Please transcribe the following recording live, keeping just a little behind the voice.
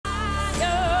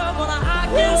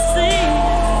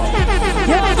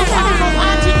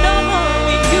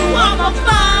my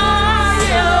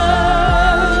fire.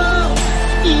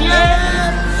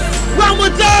 Yeah. One more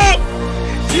time.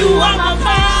 You are my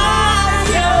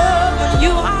fire.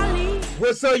 You are me.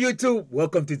 What's up, YouTube?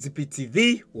 Welcome to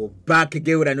ZPTV. We're back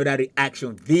again with another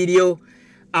reaction video.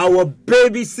 Our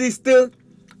baby sister,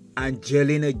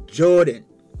 Angelina Jordan,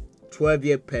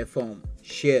 12-year perform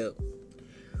Shell.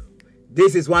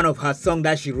 This is one of her songs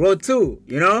that she wrote too,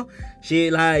 you know?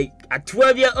 She like a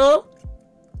 12-year-old.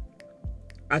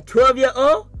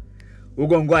 We're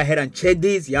gonna go ahead and check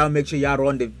this. Y'all make sure y'all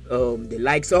run the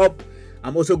likes up.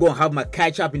 I'm also gonna have my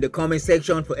catch up in the comment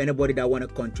section for anybody that wanna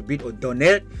contribute or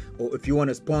donate, or if you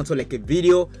wanna sponsor like a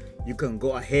video, you can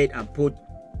go ahead and put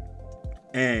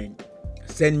and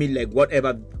send me like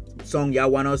whatever song y'all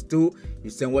want us to. You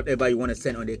send whatever you want to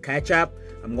send on the catch up.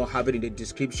 I'm gonna have it in the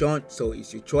description, so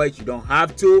it's your choice. You don't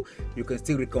have to. You can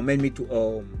still recommend me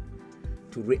to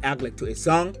react like to a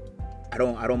song. I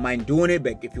don't mind doing it,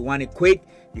 but if you want it quick,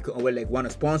 you can always like want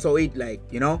to sponsor it, like,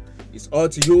 you know, it's all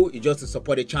to you. It's just to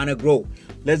support the channel grow.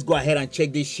 Let's go ahead and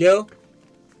check this Shell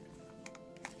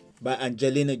by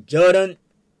Angelina Jordan,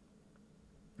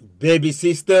 baby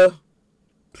sister,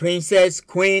 princess,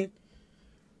 queen,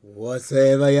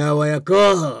 whatsoever y'all wanna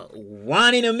call her.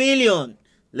 1 in a million.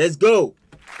 Let's go.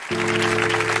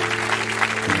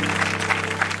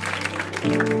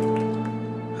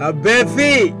 Her bare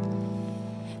feet.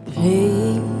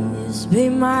 Please be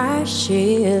my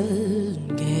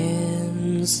shield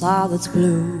against all that's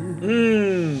blue.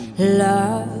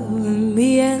 Love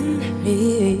me and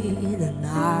lead, and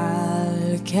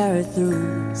I'll carry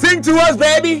through. Sing to us,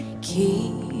 baby.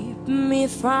 Keep me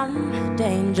from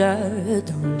danger,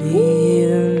 don't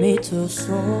leave me too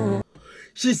soon.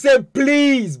 She said,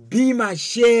 please be my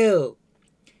shield.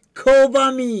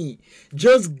 Cover me.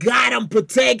 Just guide and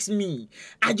protect me.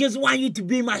 I just want you to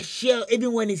be my shield,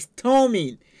 even when it's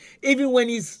storming. Even when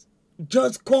it's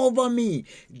just cover me.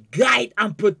 Guide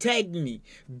and protect me.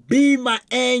 Be my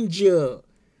angel.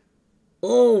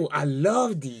 Oh, I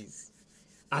love this.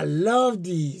 I love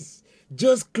this.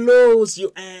 Just close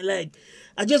your eyes. Like,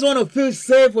 I just want to feel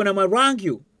safe when I'm around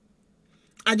you.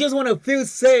 I just want to feel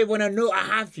safe when I know I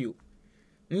have you.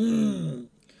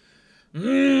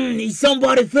 Is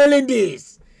somebody feeling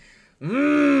this?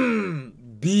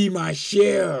 Be my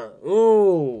share.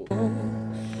 Oh.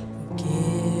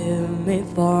 Give me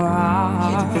for all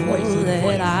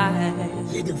that I.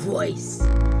 Hear the voice.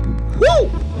 Woo!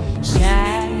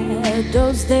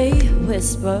 Shadows they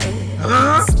whisper,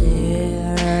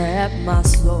 stare at my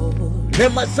soul.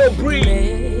 Let my soul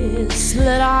breathe.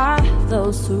 Misled are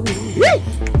those who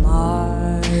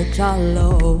march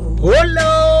alone.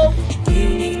 Hello.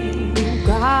 You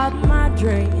got my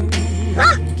dream,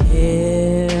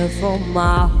 care for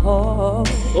my heart.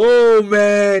 Oh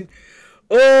man.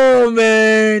 Oh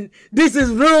man, this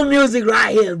is real music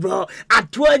right here, bro.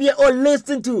 At 12-year-old,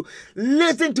 listen to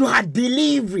her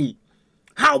delivery,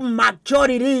 how mature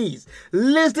it is.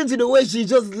 Listen to the way she's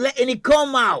just letting it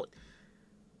come out.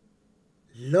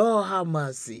 Lord have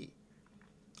mercy.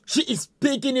 She is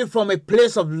speaking it from a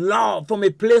place of love, from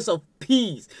a place of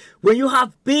peace. When you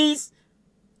have peace,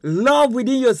 love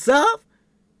within yourself,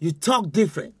 you talk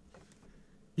different.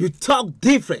 You talk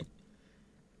different.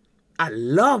 I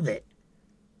love it.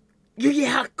 You hear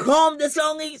how calm the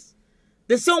song is?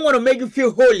 The song want to make you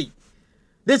feel holy.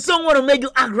 The song want to make you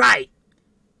act right.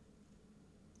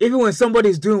 Even when somebody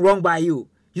is doing wrong by you,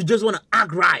 you just want to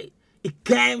act right. It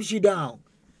calms you down.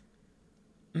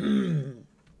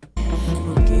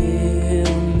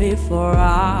 Forgive me for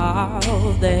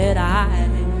all that I.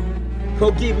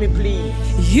 Forgive me, please.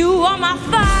 You are my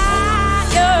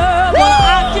fire, what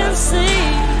I can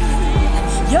see.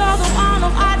 You're the one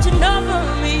I'm watching over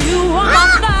me. You are my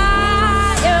fire.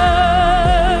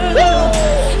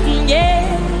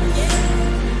 Yeah.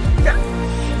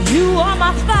 You are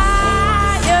my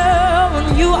fire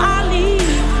when you are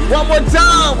leaving. One more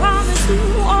time. Promise you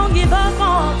won't give up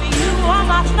on me. You are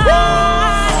my fire.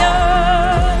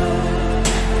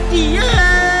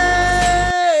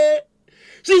 Yeah.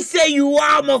 She said you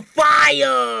are my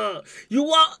fire. You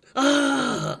are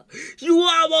my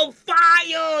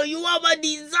fire. You are my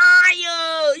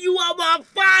desire. You are my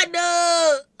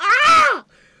father.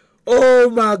 Oh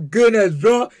my goodness,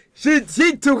 bro. She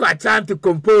took her time to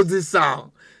compose this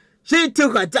song. She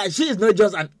took her time. She is not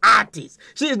just an artist.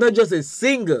 She is not just a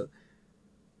singer.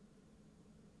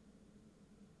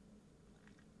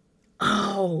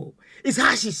 Oh, it's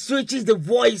how she switches the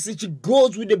voice and she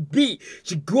goes with the beat.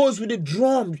 She goes with the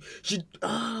drum.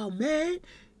 Oh man,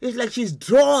 it's like she's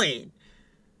drawing.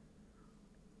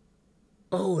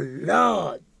 Oh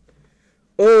Lord.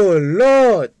 Oh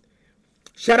Lord.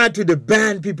 Shout out to the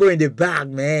band people in the back,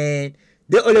 man.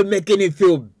 They're all making it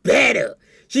feel better.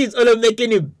 She's all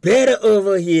making it better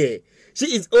over here. She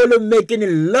is all making it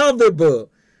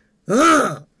lovable.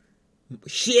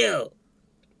 Chill.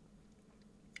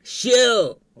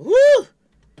 Chill. Woo.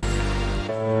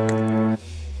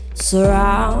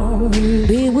 Surround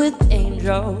me with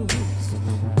angels.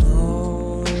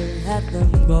 Don't let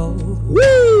them go.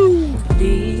 Woo.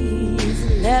 Please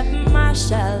let my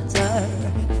shelter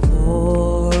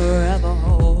forever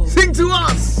hold. Sing to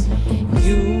us.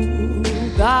 You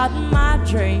got my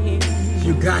dreams.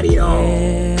 You got it all.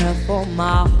 Care for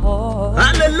my heart.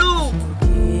 Hallelujah.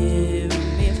 Give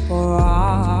me for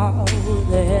all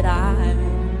that I am.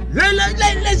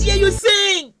 Let's hear you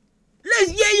sing.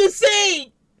 Let's hear you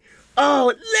sing.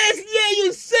 Oh, let's hear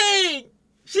you sing.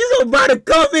 She's about to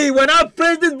come in. When I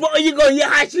press this button, you gonna hear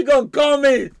how she gonna come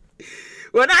in.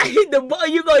 When I hit the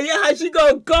button, you gonna hear how she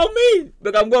gonna come in.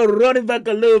 But I'm gonna run it back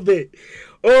a little bit.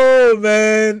 Oh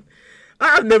man,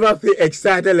 I've never felt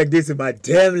excited like this in my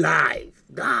damn life.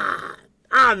 God,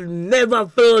 I've never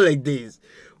felt like this.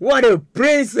 What a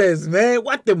princess, man.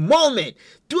 What a moment.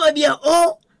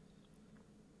 12-year-old.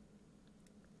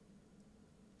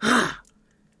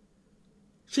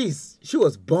 She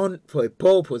was born for a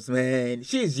purpose, man.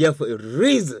 She is here for a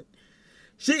reason.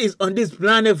 She is on this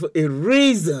planet for a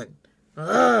reason.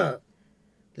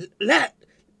 Let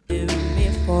Give me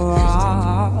for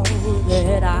all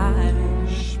that I am.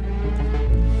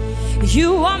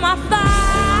 You are my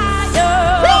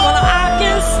fire when I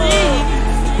can see.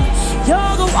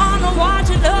 You're the one who's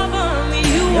watching over me.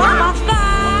 You are my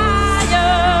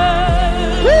fire.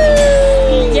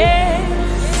 Yeah.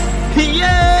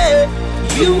 Yeah.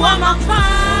 You are my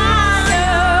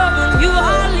fire when you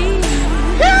are leaving.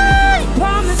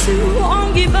 Promise you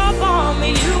won't give up on me.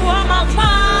 You are my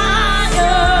fire.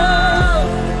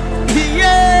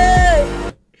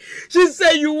 Yeah. She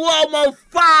said, you are my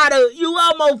father. You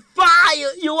are my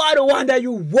fire. You are the one that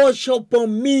you worship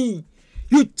on me.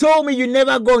 You told me you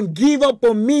never gonna give up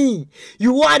on me.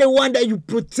 You are the one that you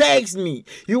protect me.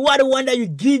 You are the one that you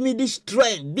give me this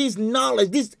strength, this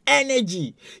knowledge, this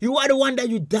energy. You are the one that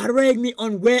you direct me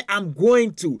on where I'm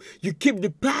going to. You keep the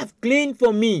path clean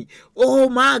for me. Oh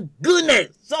my goodness.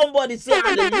 Somebody say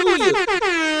hallelujah.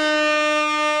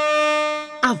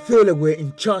 I feel like we're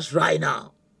in church right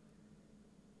now.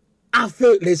 I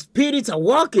feel the spirits are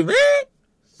walking, man.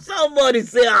 Somebody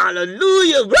say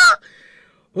hallelujah, bro.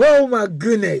 Oh my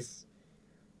goodness.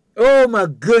 Oh my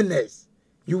goodness.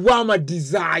 You are my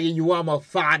desire. You are my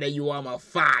father. You are my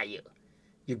fire.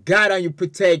 You guide and you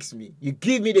protect me. You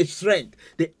give me the strength,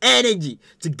 the energy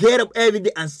to get up every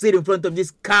day and sit in front of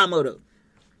this camera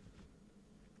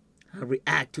and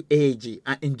react to AG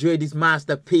and enjoy this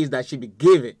masterpiece that she be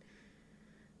given.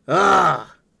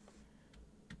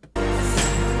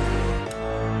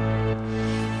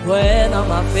 When on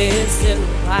my face feeling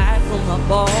right from my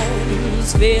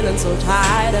bones, feeling so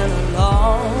tired and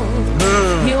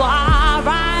alone. You are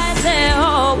right there,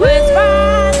 always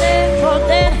right there. For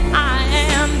that I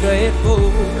am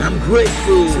grateful. I'm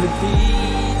grateful to be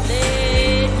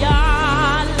led your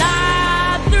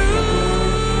life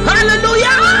through.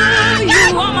 Hallelujah!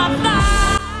 You are my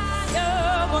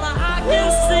fire when I can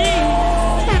see.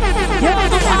 You're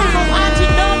the one who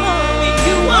watching over me.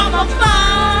 You are my fire.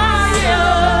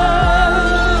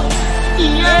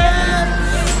 Yeah.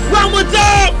 One more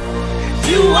time.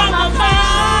 You are my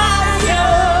fire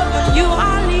when you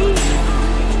are leaving.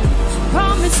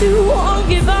 Promise you won't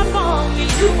give up on me.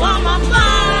 You are my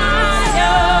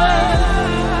fire.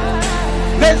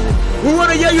 We want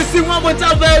to hear you sing one more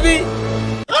time, baby.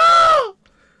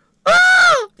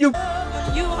 You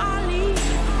are leaving.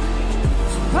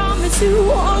 Promise you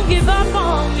won't give up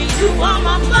on me. You are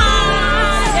my fire.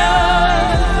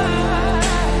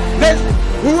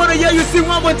 We want to hear you sing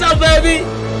one more time, baby.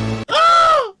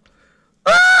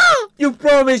 You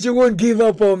promised you won't give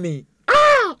up on me.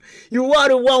 You are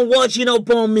the one watching up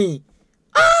on me.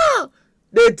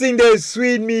 They think they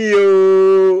sweet me,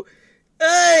 oh.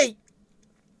 Hey,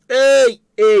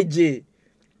 AJ,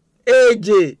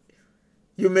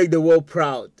 you make the world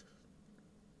proud.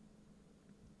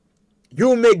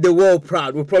 You make the world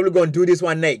proud. We're probably gonna do this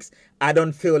one next. I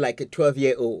don't feel like a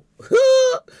 12-year-old.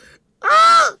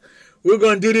 We're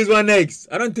gonna do this one next.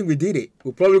 I don't think we did it.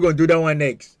 We're probably gonna do that one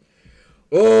next.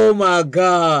 Oh my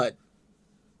God.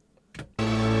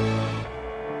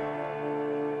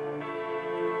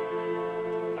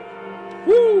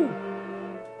 Woo.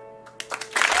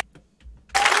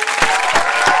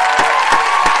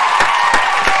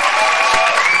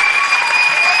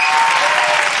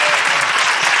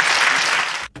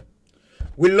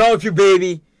 We love you,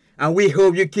 baby. And we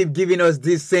hope you keep giving us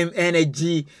this same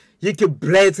energy. You keep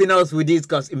blessing us with this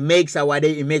because it makes our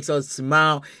day. It makes us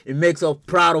smile. It makes us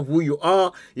proud of who you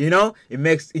are. You know,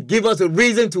 it gives us a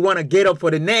reason to want to get up for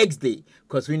the next day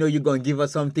because we know you're going to give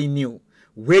us something new.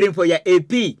 Waiting for your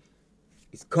AP.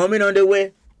 It's coming on the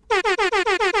way.